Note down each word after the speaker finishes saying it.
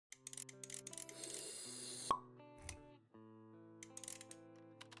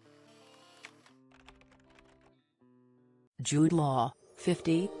Jude Law,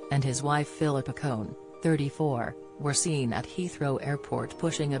 50, and his wife Philippa Cohn, 34, were seen at Heathrow Airport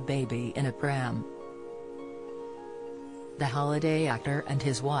pushing a baby in a pram. The holiday actor and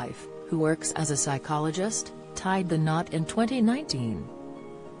his wife, who works as a psychologist, tied the knot in 2019.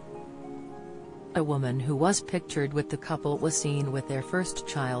 A woman who was pictured with the couple was seen with their first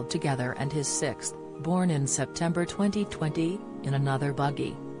child together and his sixth, born in September 2020, in another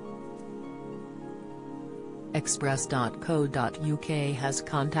buggy. Express.co.uk has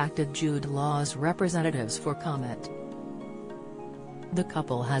contacted Jude Law's representatives for comment. The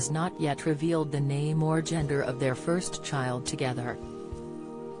couple has not yet revealed the name or gender of their first child together.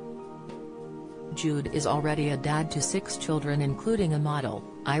 Jude is already a dad to 6 children, including a model,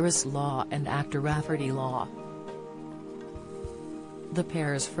 Iris Law, and actor Rafferty Law. The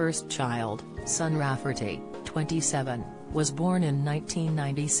pair's first child, son Rafferty, 27, was born in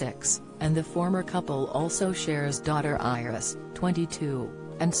 1996, and the former couple also shares daughter Iris, 22,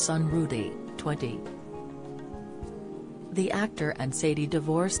 and son Rudy, 20. The actor and Sadie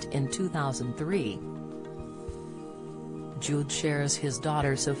divorced in 2003. Jude shares his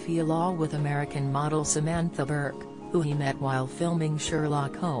daughter Sophia Law with American model Samantha Burke, who he met while filming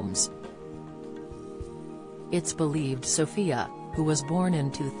Sherlock Holmes. It's believed Sophia, who was born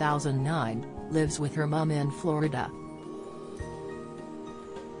in 2009, lives with her mum in Florida.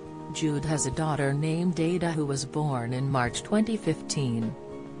 Jude has a daughter named Ada who was born in March 2015.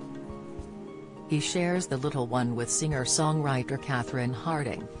 He shares the little one with singer-songwriter Catherine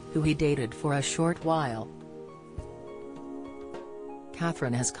Harding, who he dated for a short while.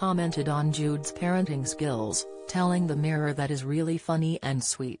 Catherine has commented on Jude's parenting skills, telling the Mirror that is really funny and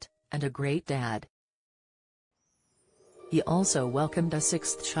sweet, and a great dad. He also welcomed a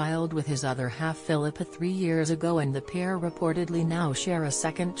 6th child with his other half Philippa 3 years ago, and the pair reportedly now share a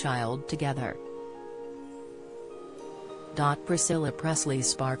 2nd child together. Priscilla Presley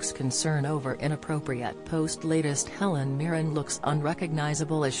sparks concern over inappropriate post. Latest: Helen Mirren looks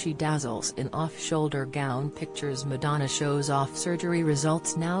unrecognizable as she dazzles in off-shoulder gown pictures. Madonna shows off surgery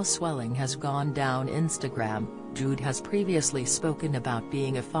results. Now swelling has gone down. Instagram: Jude has previously spoken about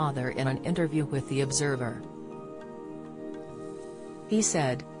being a father in an interview with The Observer. He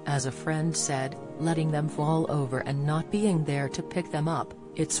said, "As a friend said, letting them fall over and not being there to pick them up,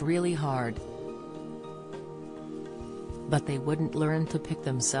 it's really hard. But they wouldn't learn to pick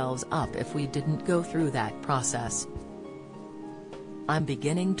themselves up if we didn't go through that process. I'm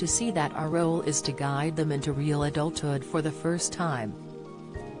beginning to see that our role is to guide them into real adulthood for the first time.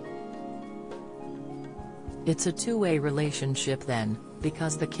 It's a two-way relationship then,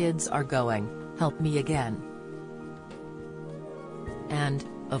 because the kids are going, 'Help me again.' And,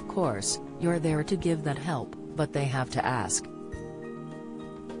 of course, you're there to give that help, but they have to ask."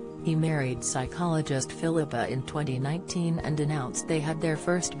 He married psychologist Philippa in 2019 and announced they had their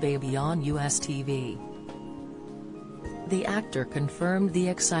first baby on US TV. The actor confirmed the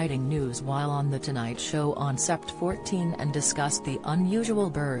exciting news while on The Tonight Show on Sept 14 and discussed the unusual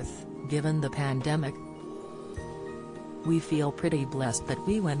birth, given the pandemic. "We feel pretty blessed that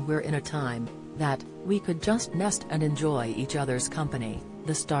when we're in a time that we could just nest and enjoy each other's company,"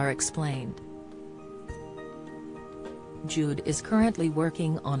 the star explained. Jude is currently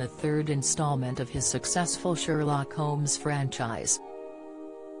working on a 3rd installment of his successful Sherlock Holmes franchise.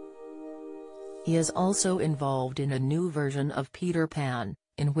 He is also involved in a new version of Peter Pan,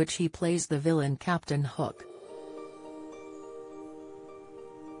 in which he plays the villain Captain Hook.